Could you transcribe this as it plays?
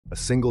A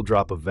single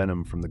drop of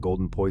venom from the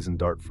golden poison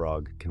dart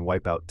frog can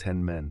wipe out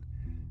 10 men,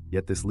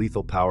 yet this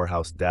lethal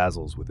powerhouse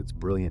dazzles with its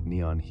brilliant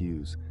neon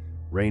hues,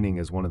 reigning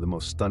as one of the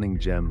most stunning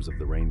gems of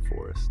the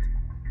rainforest.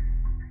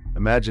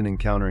 Imagine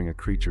encountering a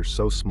creature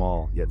so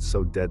small yet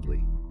so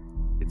deadly,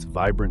 its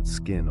vibrant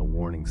skin a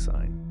warning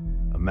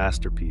sign, a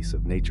masterpiece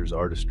of nature's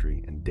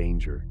artistry and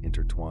danger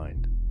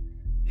intertwined.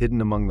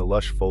 Hidden among the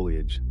lush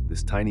foliage,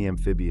 this tiny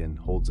amphibian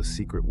holds a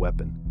secret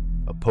weapon,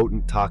 a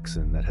potent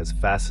toxin that has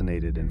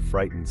fascinated and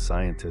frightened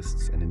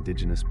scientists and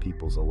indigenous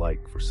peoples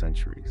alike for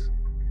centuries.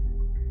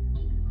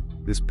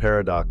 This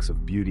paradox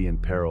of beauty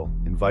and peril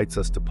invites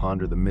us to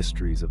ponder the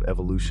mysteries of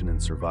evolution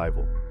and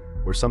survival,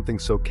 where something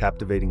so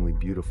captivatingly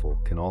beautiful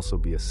can also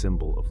be a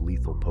symbol of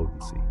lethal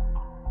potency.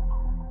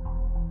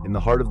 In the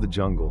heart of the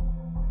jungle,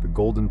 the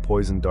golden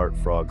poison dart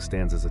frog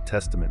stands as a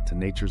testament to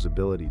nature's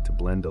ability to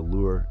blend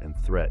allure and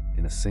threat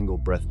in a single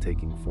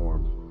breathtaking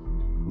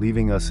form,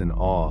 leaving us in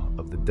awe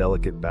of the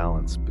delicate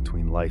balance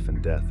between life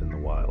and death in the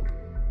wild.